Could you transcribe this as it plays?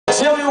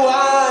Tell me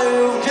why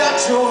you've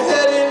got your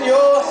head in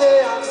your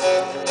hands.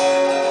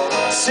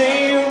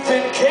 Say you've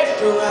been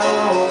kicked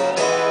around.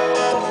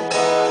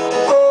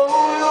 Oh,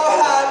 you're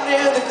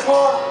hiding in the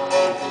corner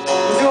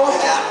with your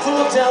hat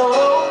pulled down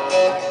low.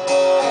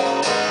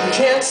 We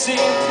can't see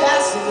you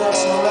passing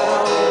us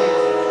around.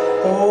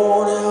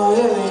 Oh, now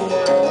Lily,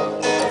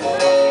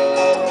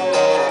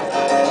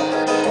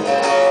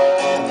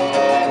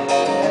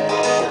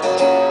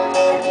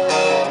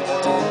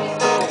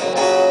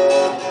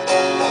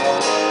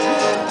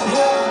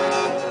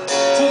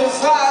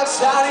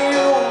 side of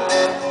you,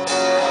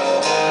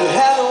 you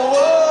had a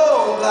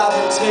world by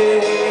the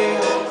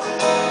tail.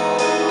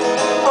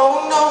 Oh,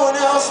 no one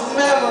else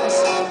remembers,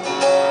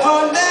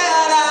 but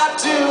that I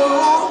do.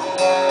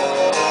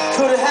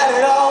 Could have had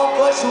it all,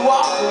 but you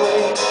walked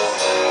away.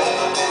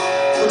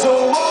 But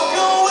don't walk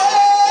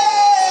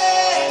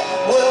away.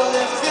 Well,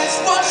 if it's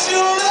what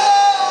you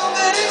love,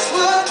 then it's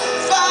worth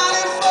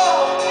fighting for.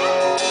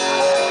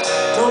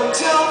 Don't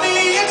tell me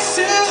it's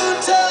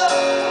too tough.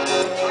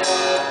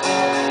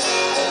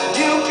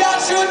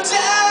 Your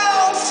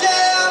doubts,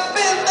 yeah, I've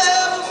been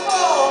there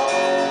before,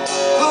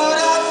 but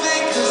I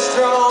think you're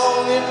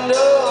strong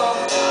enough.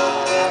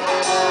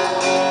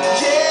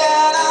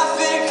 Yeah, and I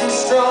think you're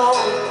strong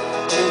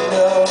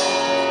enough.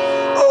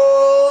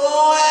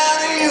 Oh,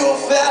 and you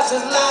were fast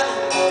as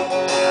lightning.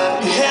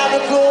 You had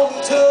the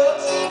golden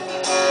touch,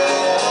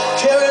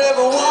 carried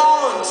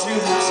everyone to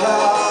the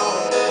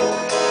top.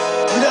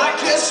 But I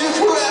guess you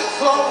cracked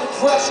from the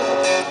pressure.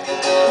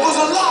 It was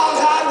a long,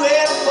 hard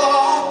way to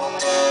fall.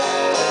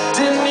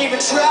 Didn't even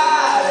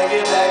try to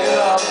get back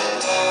up.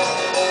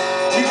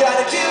 You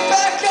gotta get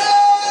back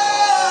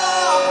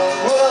up.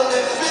 Well,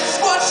 if it's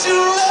what you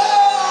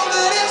love,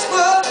 then it's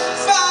worth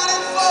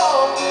fighting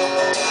for.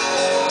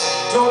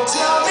 Don't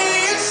tell me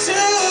it's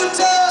too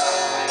tough.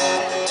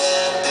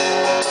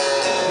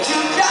 You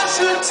got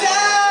your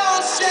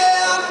doubts,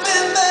 yeah, I've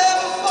been there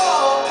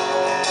before,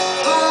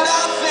 but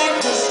I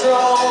think you're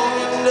strong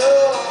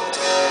enough.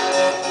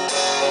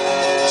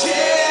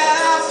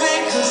 Yeah, I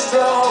think you're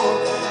strong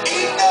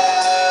enough.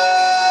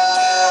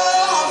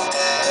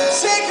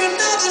 Take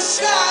another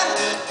shot,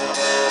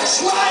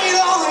 try it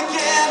all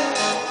again.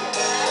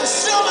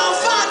 Somehow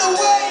find a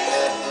way,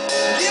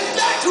 get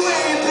back to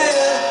where you've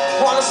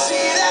been. Wanna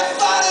see that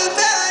fire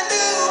that I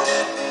knew,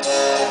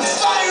 the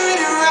fire in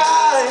your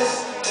eyes.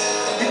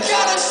 You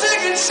got a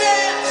second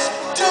chance,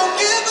 don't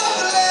give up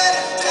and let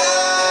it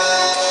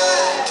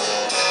die.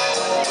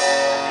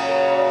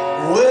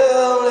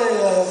 Well,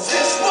 if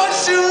it's what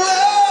you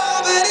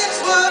love and it's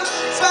worth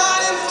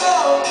fighting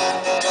for,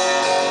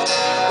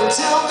 don't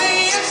tell me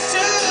it's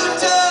too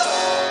tough.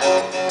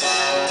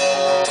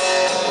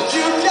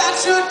 You got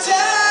your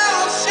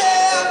doubts,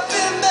 yeah, I've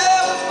been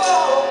there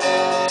before,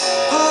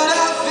 but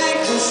I think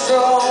you're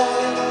strong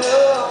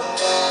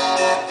enough.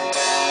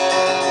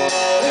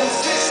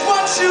 If it's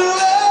what you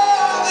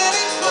love and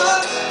it's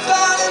worth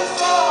fighting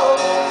for,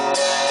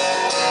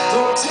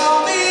 don't tell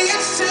me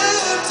it's too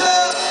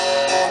tough.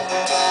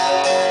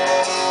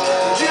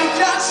 You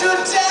got your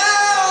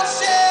doubts,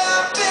 yeah,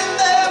 I've been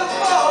there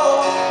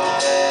before,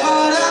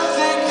 but I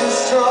think you're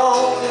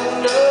strong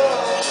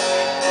enough.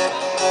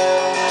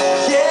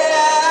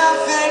 Yeah, I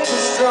think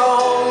you're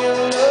strong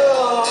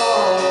enough.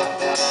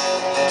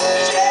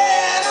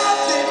 Yeah, and I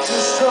think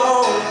you're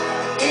strong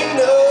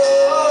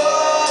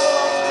enough.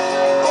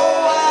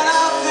 Oh, and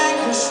I think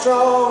you're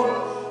strong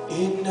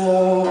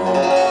enough.